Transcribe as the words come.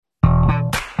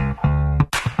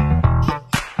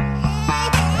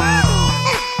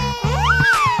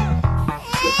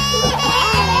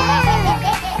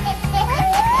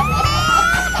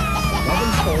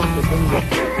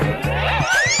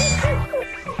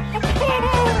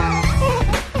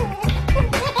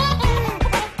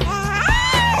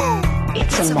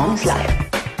Mom's Life.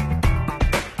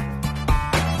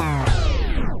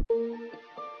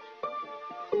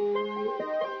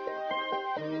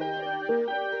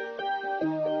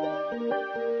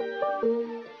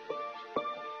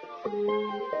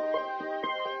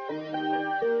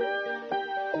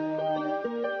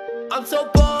 I'm so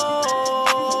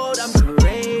bold, I'm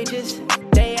courageous.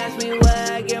 They ask me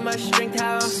where I get my strength,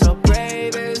 how I'm so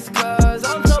brave. It's cause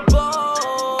I'm so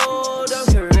bold, I'm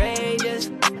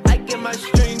courageous. I get my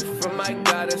strength from my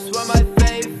God, that's where my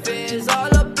faith is.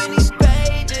 All up in these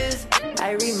pages,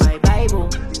 I read my Bible.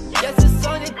 Yes, it's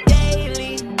on it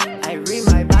daily, I read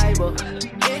my Bible.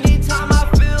 Anytime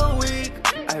I feel weak,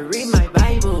 I read my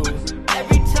Bible.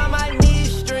 Every time I need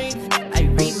strength, I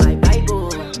read my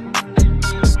Bible.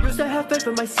 Used to have faith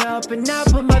in myself, but now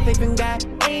I put my faith in God.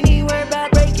 Ain't anywhere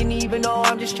about breaking, even though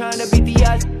I'm just trying to beat the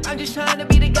odds. I'm just trying to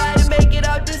be the guy to make it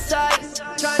out this side.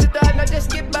 Trying to thrive, not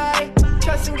just get by.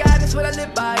 Trusting God, that's what I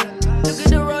live by. Look at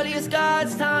the road, it's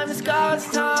God's time, it's God's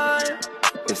time.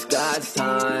 It's God's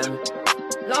time.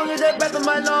 Long as there's breath in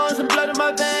my lungs and blood in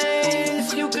my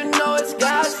veins, you can know it's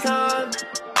God's time.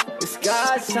 It's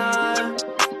God's time.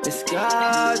 It's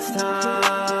God's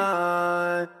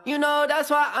time. You know that's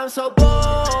why I'm so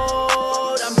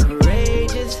bold, I'm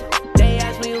courageous. They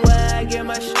ask me where I get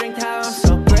my strength, how I'm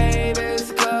so brave.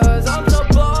 It's cause I'm so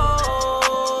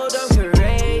bold, I'm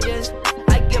courageous.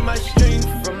 I get my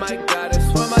strength from my God,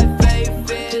 that's where my faith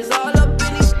is. All up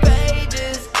in these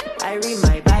pages, I read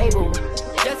my Bible.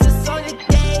 Yes, it's on it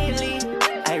daily,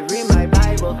 I read my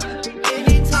Bible.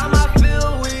 Anytime I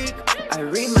feel weak, I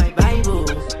read my Bible.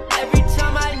 Every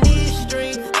time I need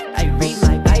strength, I read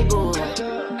my Bible.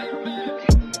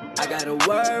 I got a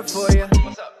word for you.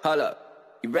 Hold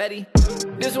up, you ready?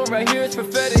 This one right here is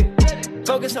prophetic.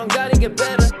 Focus on God and get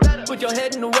better. Put your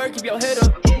head in the work, keep your head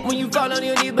up. When you fall on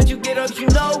your knees, but you get up, you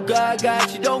know God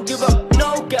got you, don't give up.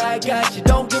 No, God got you,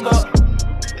 don't give up.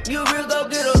 You real, go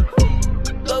get up.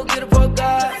 Go get up for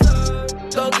God.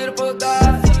 Go get up for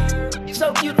God.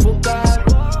 So beautiful,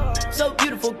 God. So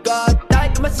beautiful, God.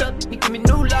 Died to myself, He gave me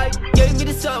new life. Gave me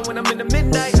the sun when I'm in the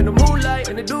midnight and the moonlight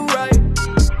and the do right.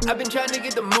 I've been trying to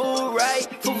get the mood right.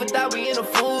 Food for thought, we in a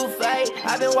full fight.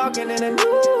 I've been walking in a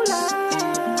new light.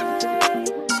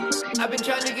 I've been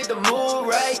trying to get the mood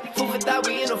right. Food for thought,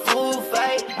 we in a full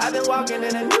fight. I've been walking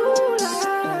in a new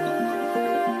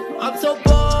light. I'm so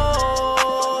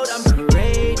bold, I'm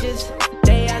courageous.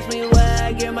 They ask me where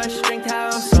I get my strength, how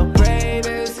I'm so brave.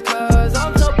 It's cause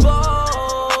I'm so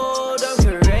bold, I'm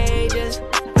courageous.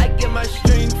 I get my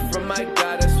strength from my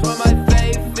God, that's where my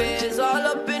faith is. All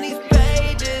up in these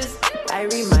pages, I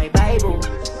read my Bible.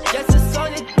 Yes, it's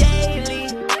on it daily,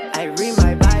 I read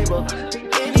my Bible.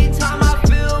 Anytime I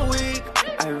feel weak,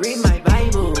 I read my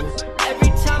Bible.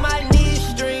 Every time I need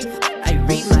strength, I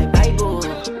read my Bible.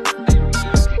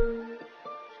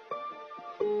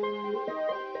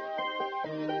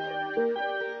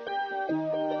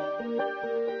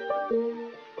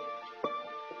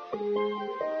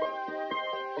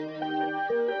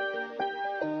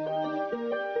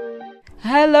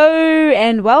 Hello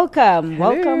and welcome.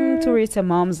 Welcome to Rita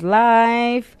Mom's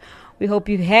Life. We hope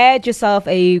you had yourself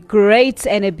a great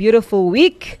and a beautiful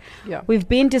week. Yeah. We've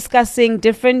been discussing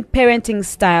different parenting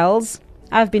styles.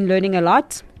 I've been learning a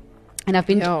lot and I've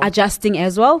been adjusting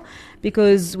as well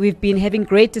because we've been having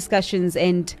great discussions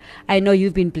and I know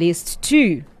you've been blessed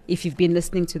too if you've been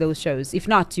listening to those shows. If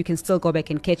not, you can still go back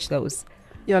and catch those.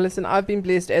 Yeah, listen, I've been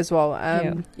blessed as well.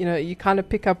 You know, you kind of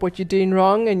pick up what you're doing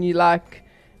wrong and you like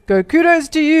go kudos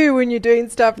to you when you're doing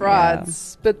stuff right. Yeah.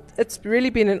 But it's really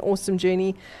been an awesome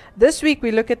journey. This week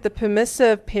we look at the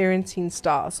permissive parenting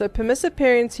style. So permissive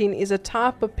parenting is a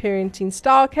type of parenting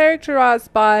style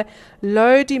characterized by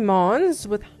low demands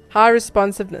with high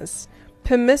responsiveness.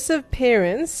 Permissive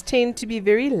parents tend to be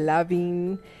very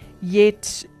loving,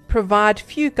 yet provide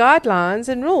few guidelines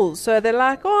and rules. So they're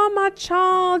like, oh, my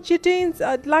child, you're doing,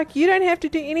 like, you don't have to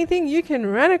do anything. You can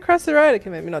run across the road. Okay,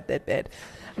 maybe not that bad.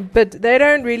 But they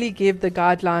don't really give the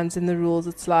guidelines and the rules.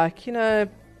 It's like, you know,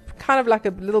 kind of like a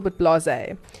little bit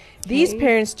blasé. These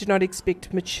parents do not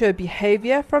expect mature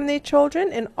behavior from their children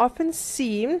and often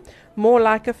seem more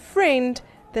like a friend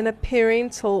than a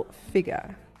parental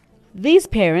figure. These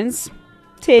parents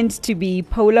tend to be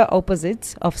polar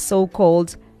opposites of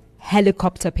so-called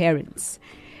helicopter parents.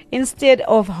 Instead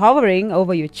of hovering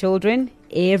over your children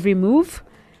every move,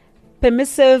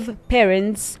 permissive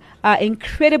parents are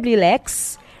incredibly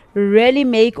lax, rarely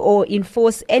make or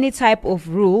enforce any type of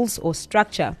rules or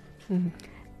structure. Mm-hmm.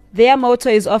 Their motto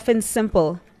is often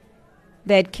simple,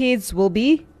 that kids will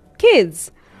be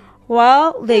kids.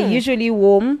 While they're usually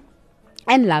warm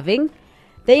and loving,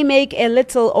 they make a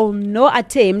little or no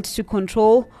attempt to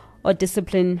control or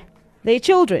discipline their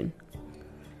children.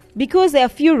 Because there are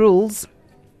few rules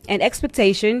and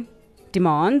expectation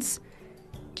demands,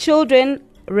 children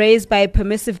raised by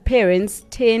permissive parents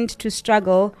tend to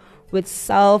struggle with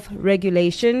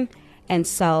self-regulation and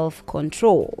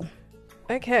self-control.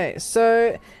 Okay,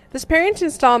 so this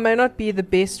parenting style may not be the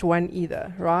best one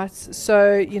either, right?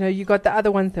 So, you got the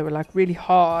other ones that were like really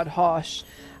hard, harsh.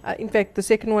 In fact, the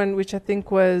second one, which I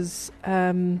think was,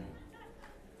 I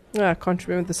can't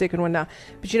remember the second one now.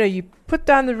 But you put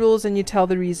down the rules and you tell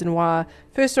the reason why.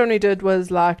 First one we did was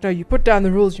like, no, you put down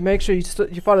the rules, you make sure you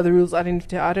follow the rules. I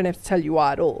don't have to tell you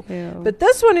why at all. Yeah. But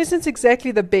this one isn't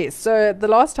exactly the best. So the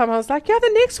last time I was like, yeah,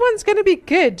 the next one's going to be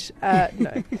good.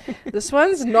 No, this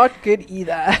one's not good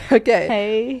either. Okay.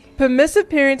 Hey. Permissive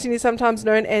parenting is sometimes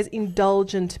known as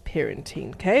indulgent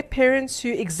parenting. Okay, parents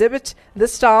who exhibit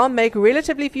this style make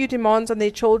relatively few demands on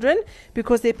their children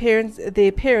because their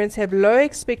parents have low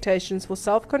expectations for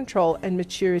self-control and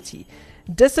maturity.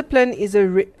 Discipline is a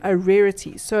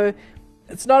rarity. So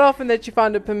it's not often that you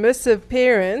find a permissive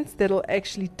parent that'll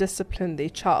actually discipline their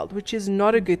child, which is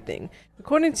not a good thing.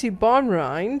 According to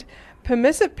Baumrind,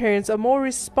 permissive parents are more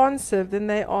responsive than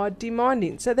they are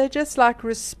demanding. So they just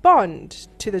respond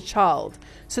to the child.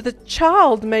 So the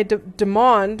child may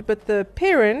demand, but the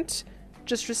parent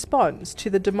just responds to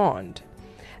the demand.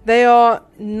 They are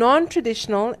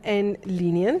non-traditional and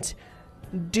lenient,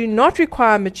 do not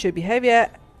require mature behavior,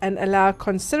 and allow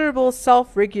considerable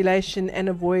self-regulation and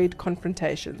avoid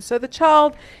confrontation. So the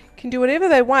child can do whatever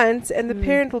they want, and the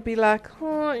parent will be like,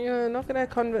 not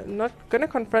gonna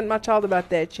confront my child about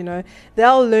that.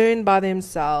 They'll learn by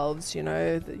themselves.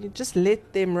 You just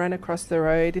let them run across the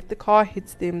road. If the car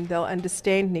hits them, they'll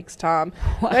understand next time.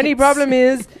 The only problem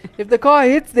is if the car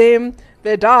hits them,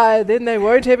 they die, then they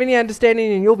won't have any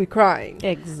understanding and you'll be crying.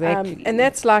 Exactly. And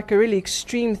that's like a really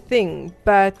extreme thing,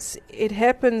 but it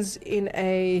happens in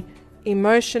a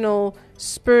emotional,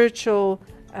 spiritual,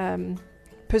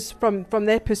 from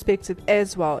that perspective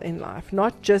as well in life,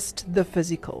 not just the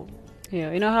physical.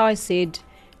 Yeah, you know how I said,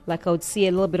 I would see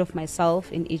a little bit of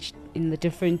myself in the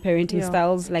different parenting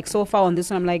styles. Like so far on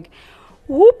this one, I'm like,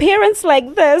 who parents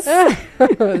like this?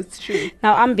 It's true.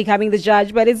 Now I'm becoming the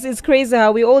judge, but it's crazy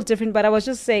how we're all different. But I was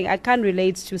just saying I can't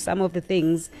relate to some of the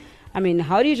things. I mean,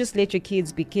 how do you just let your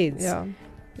kids be kids? Yeah.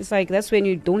 It's like that's when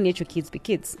you don't let your kids be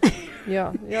kids.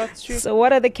 Yeah, it's true. So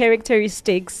what are the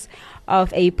characteristics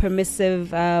of a permissive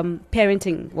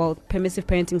permissive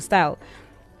parenting style?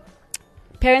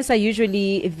 Parents are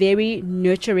usually very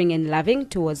nurturing and loving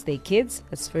towards their kids.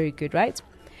 That's very good, right?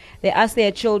 They ask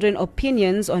their children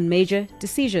opinions on major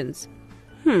decisions.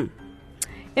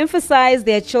 Emphasize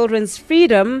their children's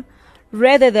freedom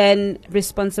rather than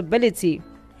responsibility.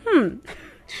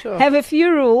 Sure. Have a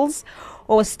few rules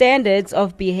or standards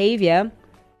of behavior.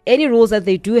 Any rules that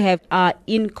they do have are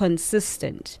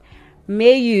inconsistent.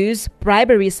 May use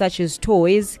bribery such as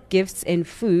toys, gifts, and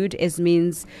food as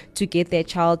means to get their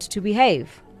child to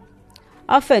behave.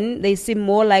 Often, they seem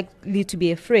more likely to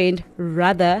be a friend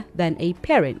rather than a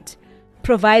parent.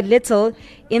 Provide little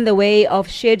in the way of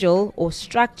schedule or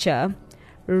structure.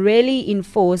 Rarely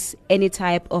enforce any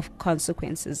type of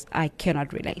consequences. I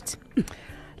cannot relate.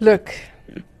 Look,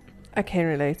 I can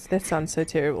relate. That sounds so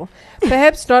terrible.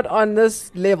 Perhaps not on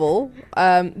this level,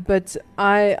 but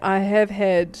I have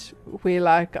had where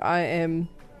I am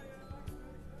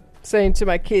saying to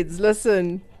my kids,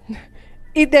 listen,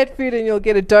 eat that food and you'll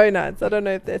get a donut. I don't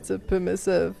know if that's a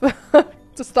permissive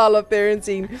style of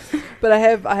parenting, but I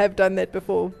have done that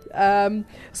before.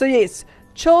 So yes,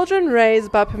 children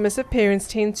raised by permissive parents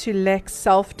tend to lack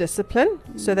self-discipline,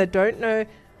 so they don't know.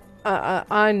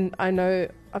 I know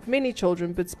of many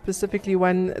children, but specifically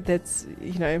one that's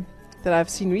that I've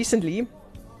seen recently,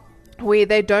 where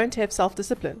they don't have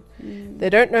self-discipline. They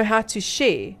don't know how to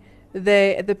share.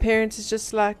 The parent is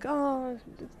just like, oh,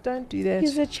 don't do that.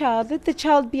 He's a child. Let the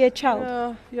child be a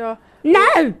child. Yeah.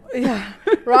 No. Yeah.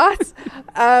 Right.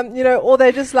 Or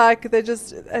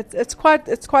it's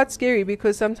quite scary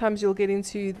because sometimes you'll get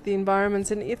into the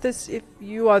environments, and if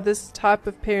you are this type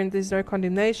of parent, there's no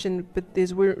condemnation, but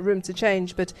there's room to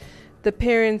change. But the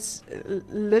parents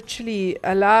literally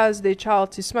allows their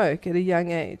child to smoke at a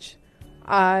young age.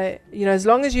 As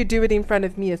long as you do it in front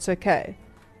of me, it's okay.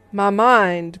 My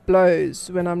mind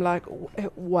blows when I'm like,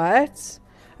 what?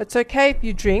 It's okay if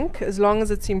you drink as long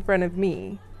as it's in front of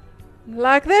me.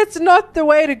 Like, that's not the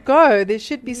way to go. There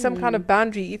should be some kind of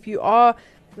boundary. If you are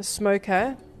a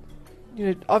smoker,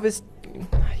 obviously,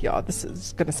 this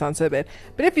is going to sound so bad,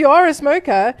 but if you are a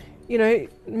smoker,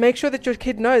 make sure that your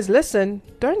kid knows, listen,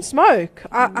 don't smoke.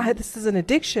 This is an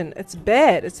addiction. It's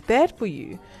bad. It's bad for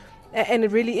you. And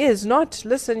it really is. Not,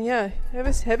 listen, have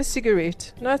a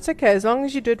cigarette. No, it's okay. As long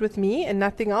as you do it with me and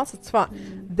nothing else, it's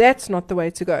fine. That's not the way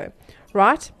to go.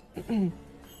 Right?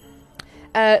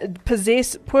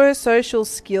 Possess poor social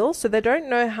skills, so they don't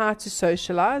know how to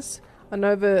socialize. I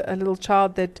know of a little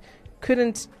child that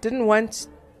didn't want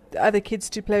other kids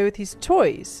to play with his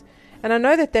toys. And I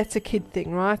know that that's a kid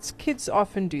thing, right? Kids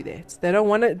often do that. They don't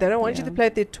want you to play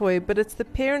with their toy, but it's the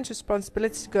parent's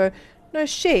responsibility to go, no,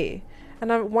 share.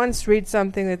 And I once read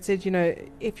something that said,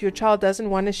 if your child doesn't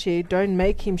want to share, don't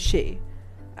make him share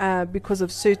because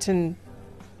of certain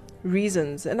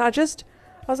reasons. And I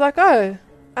was like,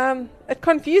 it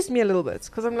confused me a little bit,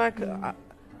 because I'm like,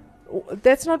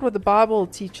 that's not what the Bible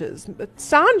teaches. It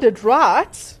sounded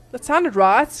right.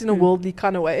 In a worldly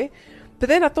kind of way. But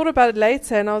then I thought about it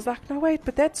later and I was like, no, wait,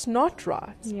 but that's not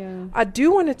right. Yeah. I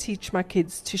do want to teach my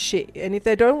kids to share. And if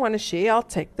they don't want to share, I'll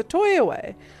take the toy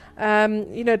away.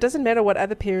 It doesn't matter what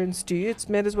other parents do. It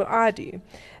matters what I do.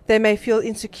 They may feel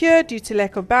insecure due to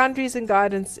lack of boundaries and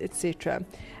guidance, etc.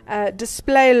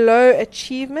 Display low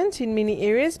achievement in many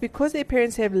areas because their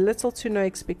parents have little to no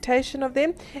expectation of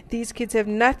them. These kids have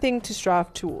nothing to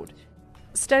strive toward.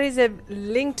 Studies have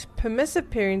linked permissive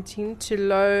parenting to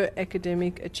low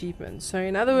academic achievement. So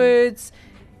in other words,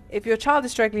 if your child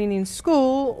is struggling in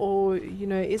school or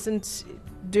isn't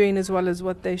doing as well as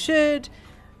what they should,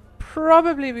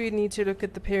 probably we need to look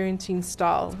at the parenting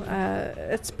style.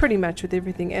 It's pretty much with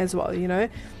everything as well,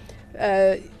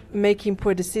 making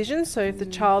poor decisions. So if the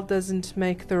child doesn't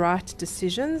make the right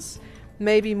decisions,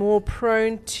 maybe more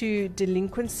prone to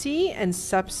delinquency and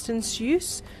substance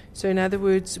use. So in other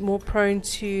words, more prone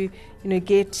to,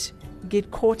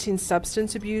 get caught in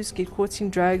substance abuse, get caught in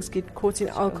drugs, get caught in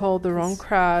alcohol, the wrong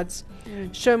crowds,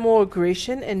 show more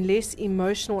aggression and less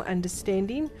emotional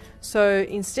understanding. So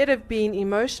instead of being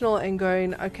emotional and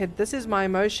going, okay, this is my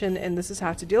emotion and this is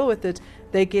how to deal with it,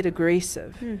 they get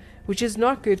aggressive, which is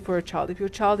not good for a child. If your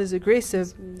child is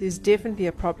aggressive, there's definitely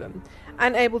a problem.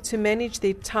 Unable to manage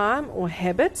their time or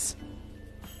habits,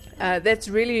 that's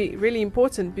really, really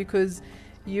important, because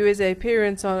you as a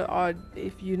parent are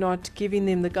if you're not giving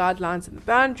them the guidelines and the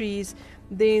boundaries,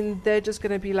 then they're just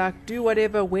going to be like, do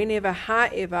whatever, whenever,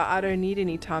 however, I don't need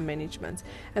any time management.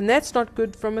 And that's not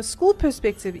good from a school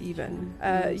perspective even.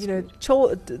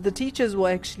 The teachers will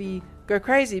actually go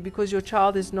crazy because your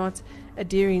child is not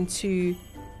adhering to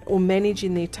or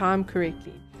managing their time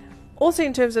correctly. Also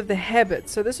in terms of the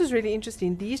habits, so this is really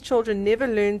interesting. These children never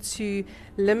learn to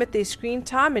limit their screen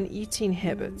time and eating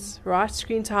habits, right?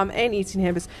 Screen time and eating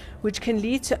habits, which can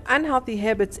lead to unhealthy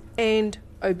habits and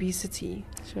obesity.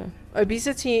 Sure.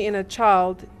 Obesity in a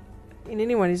child, in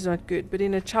anyone, is not good, but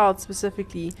in a child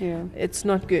specifically, it's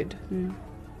not good. All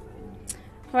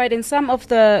right, and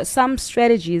some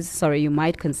strategies, you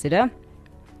might consider.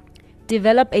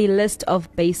 Develop a list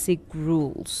of basic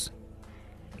rules.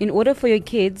 In order for your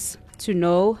kids to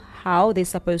know how they're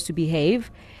supposed to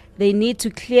behave, they need to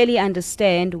clearly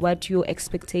understand what your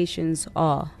expectations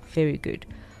are. Very good.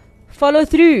 Follow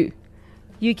through.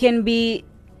 This can be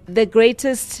the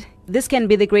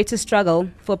greatest struggle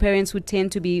for parents who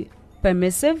tend to be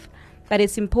permissive, but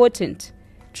it's important.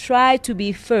 Try to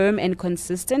be firm and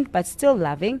consistent, but still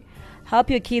loving. Help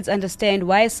your kids understand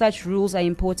why such rules are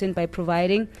important by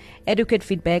providing adequate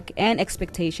feedback and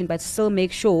expectation, but still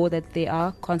make sure that there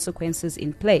are consequences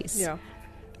in place. Yeah.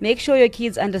 Make sure your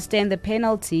kids understand the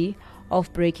penalty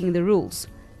of breaking the rules.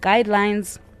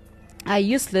 Guidelines are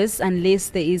useless unless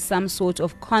there is some sort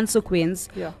of consequence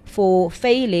for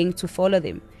failing to follow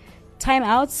them.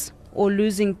 Timeouts or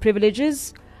losing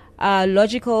privileges are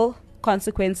logical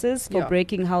consequences for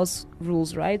breaking house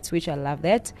rules, right? Which I love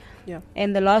that. Yeah.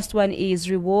 And the last one is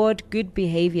reward good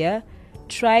behavior.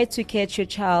 Try to catch your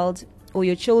child or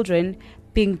your children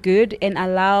being good and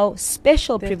allow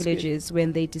special privileges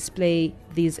when they display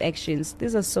these actions.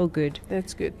 These are so good.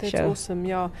 That's good. That's awesome.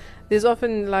 Yeah. There's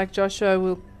often, like,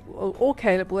 Joshua or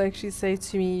Caleb will actually say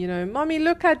to me, Mommy,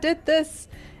 look, I did this.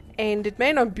 And it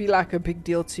may not be like a big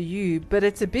deal to you, but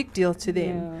it's a big deal to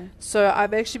them. Yeah. So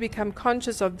I've actually become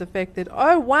conscious of the fact that,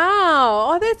 oh,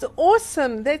 wow, oh, that's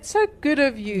awesome. That's so good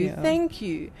of you. Yeah. Thank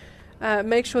you.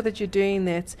 Make sure that you're doing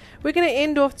that. We're going to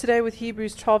end off today with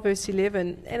Hebrews 12 verse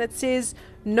 11. And it says,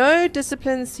 no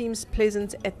discipline seems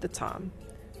pleasant at the time,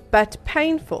 but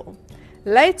painful.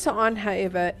 Later on,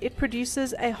 however, it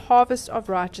produces a harvest of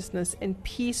righteousness and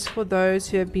peace for those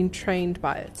who have been trained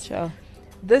by it. Sure.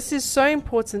 This is so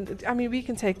important. I mean, we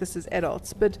can take this as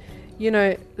adults, but,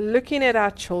 looking at our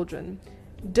children,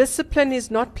 discipline is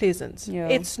not pleasant. Yeah.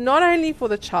 It's not only for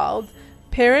the child,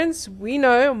 Parents, we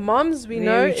know, moms, we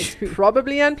know, Very it's true.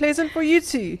 probably unpleasant for you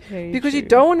too. Very Because you true.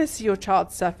 don't want to see your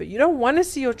child suffer. You don't want to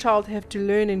see your child have to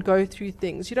learn and go through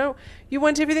things. You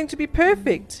want everything to be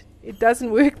perfect. It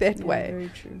doesn't work that Yeah, way. very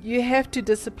true. You have to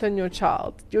discipline your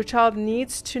child. Your child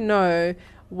needs to know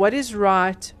what is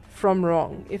right from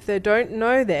wrong. If they don't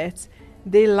know that,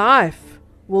 their life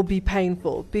will be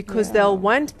painful because Yeah. they'll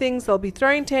want things, they'll be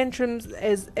throwing tantrums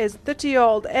as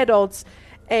 30-year-old adults,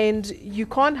 and you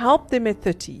can't help them at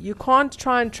 30. You can't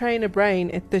try and train a brain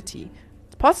at 30.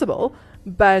 It's possible,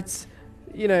 but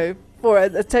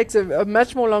it takes a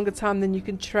much more longer time than you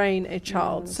can train a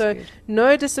child. that's So good.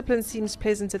 no discipline seems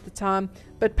pleasant at the time,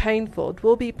 but painful. It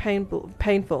will be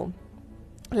painful.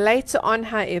 Later on,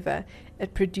 however,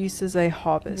 it produces a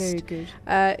harvest. Very good.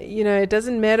 It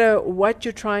doesn't matter what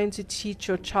you're trying to teach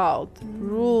your child.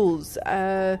 Rules,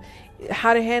 how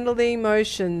to handle their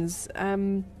emotions,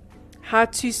 how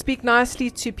to speak nicely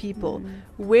to people.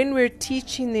 When we're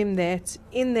teaching them that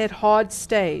in that hard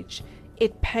stage,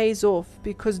 it pays off,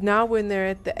 because now when they're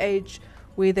at the age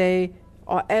where they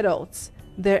are adults,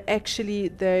 they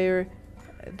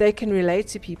can relate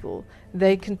to people.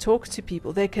 They can talk to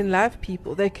people. They can love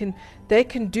people. They can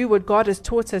do what God has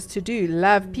taught us to do: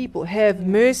 love people, have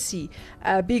mercy,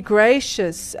 be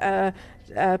gracious,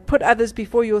 put others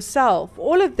before yourself.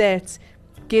 All of that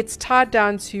gets tied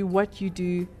down to what you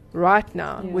do right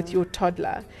now with your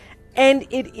toddler. And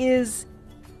it is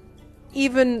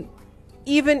even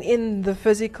in the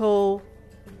physical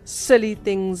silly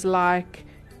things, like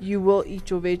you will eat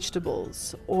your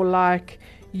vegetables, or like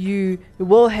you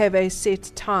will have a set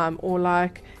time, or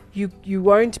like you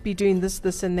won't be doing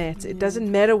this and that. It doesn't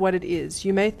matter what it is.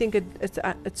 You may think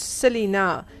it's silly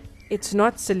now. It's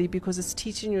not silly, because it's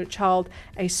teaching your child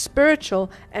a spiritual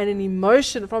and an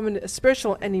emotion, from a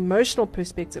spiritual and emotional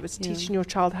perspective. It's teaching your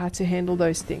child how to handle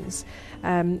those things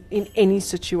in any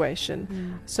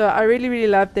situation. So I really, really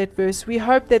love that verse. We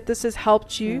hope that this has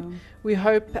helped you. Yeah. We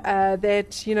hope that,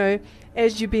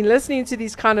 as you've been listening to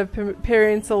these kind of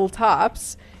parental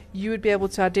types, you would be able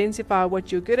to identify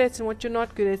what you're good at and what you're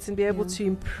not good at, and be able to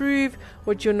improve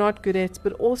what you're not good at,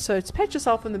 but also to pat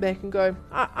yourself on the back and go,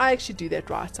 I actually do that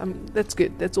right. That's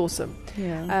good. That's awesome.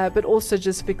 Yeah. But also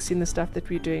just fixing the stuff that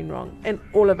we're doing wrong. And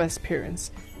all of us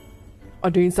parents are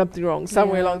doing something wrong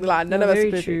somewhere along the line. None of us are very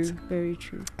perfect. true. Very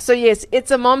true. So yes, it's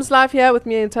a mom's life here with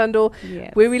me and Tando, Yeah.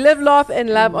 where we live, laugh, and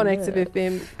love on Love. Active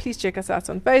FM. Please check us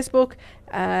out on Facebook.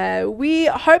 We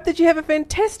hope that you have a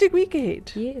fantastic week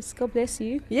ahead. Yes. God bless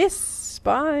you. Yes,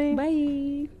 bye.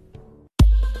 Bye.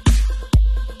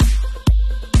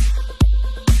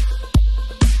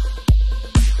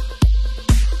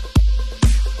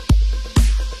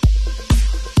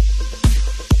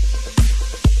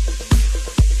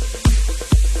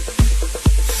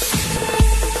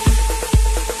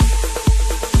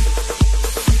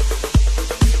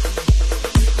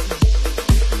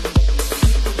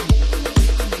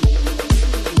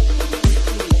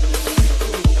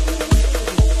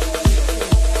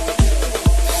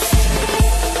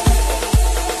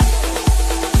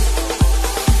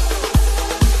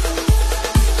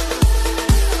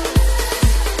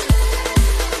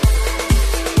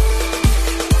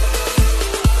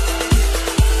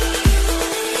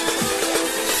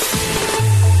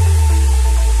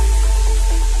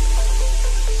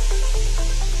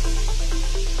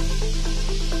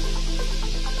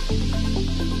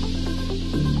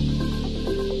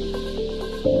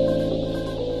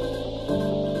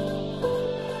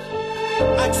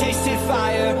 I tasted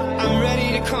fire, I'm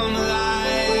ready to come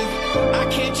alive. I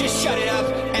can't just shut it up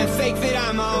and fake that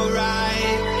I'm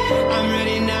alright. I'm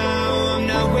ready now, I'm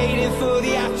not waiting for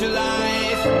the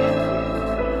afterlife.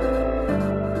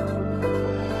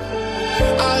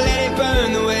 I'll let it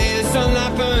burn the way the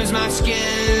sunlight burns my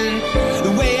skin,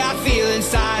 the way I feel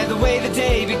inside, the way the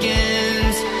day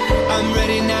begins. I'm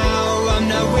ready now, I'm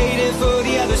not waiting for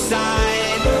the other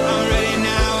side. I'm ready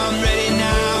now, I'm ready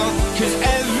now, 'cause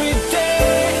every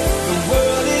day the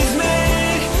world is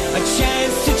made a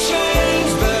chance to change,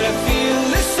 but I feel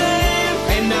the same,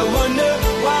 and I wonder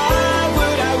why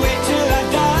would I wait till I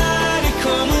die to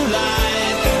come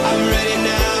alive. I'm ready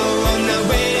now, I'm not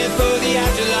waiting for the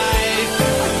afterlife.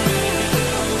 I'm ready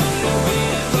now, I'm not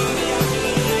waiting for the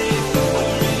afterlife.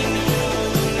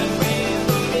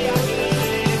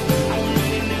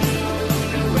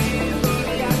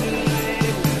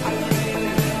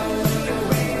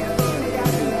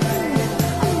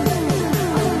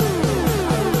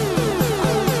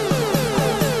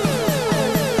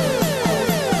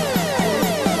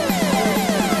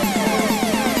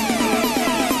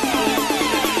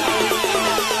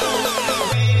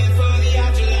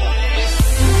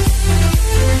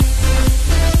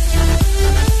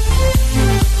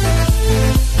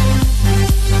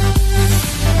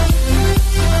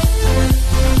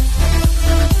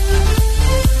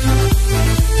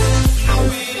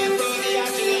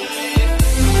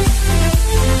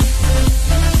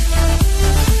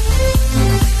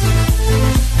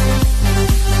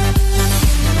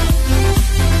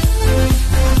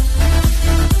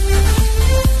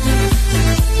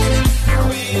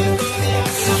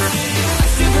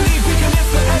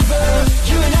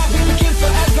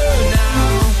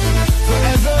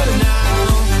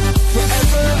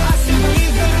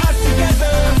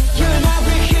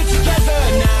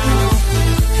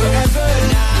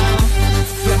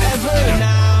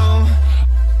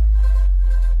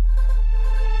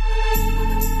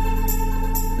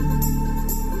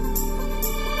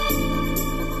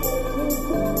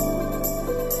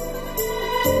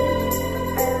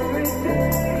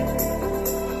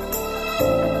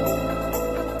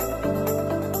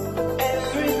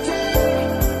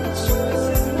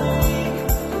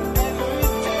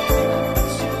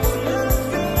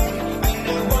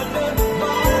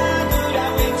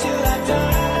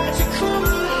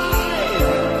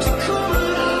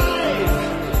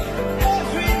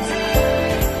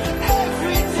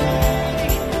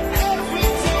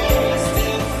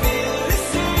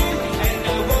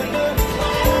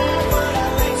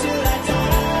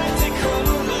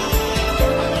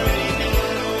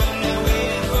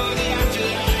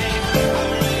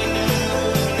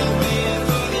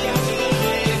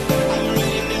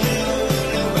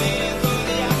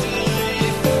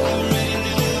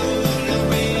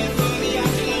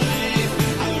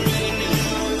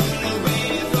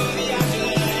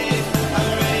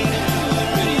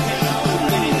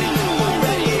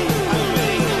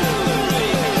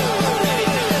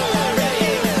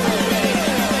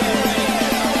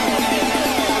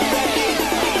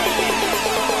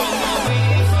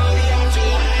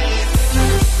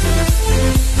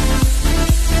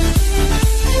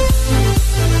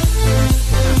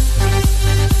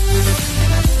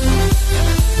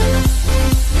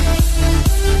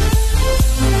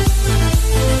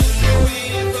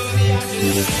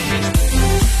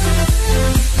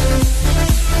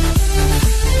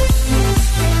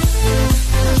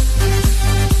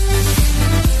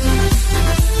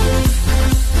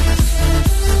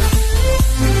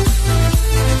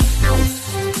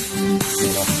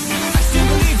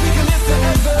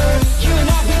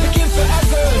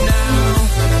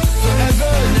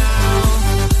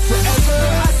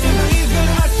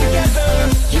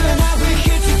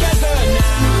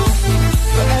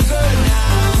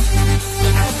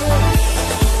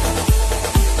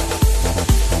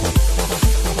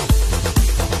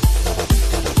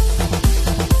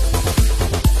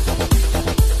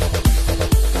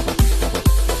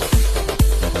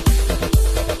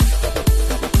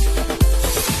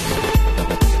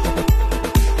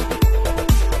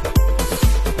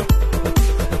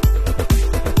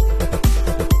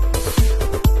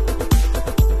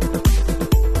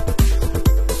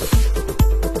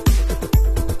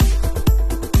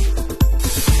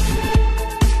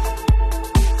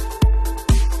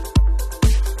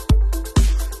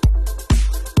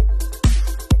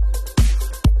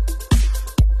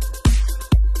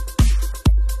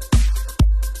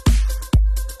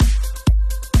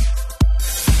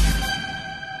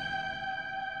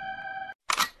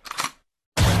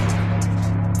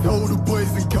 So the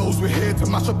boys and girls, we're here to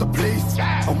mash up the place.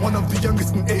 I'm one of the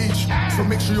youngest in age, so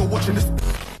make sure you're watching this.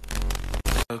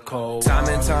 Time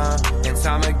and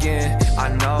time again, I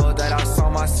know that I saw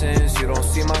my sins. You don't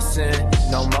see my sin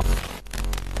no more.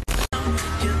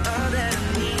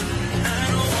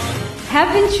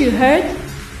 Haven't you heard?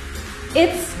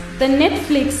 It's the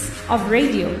Netflix of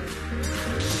radio.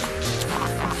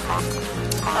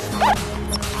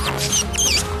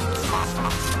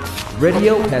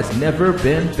 Radio has never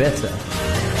been better.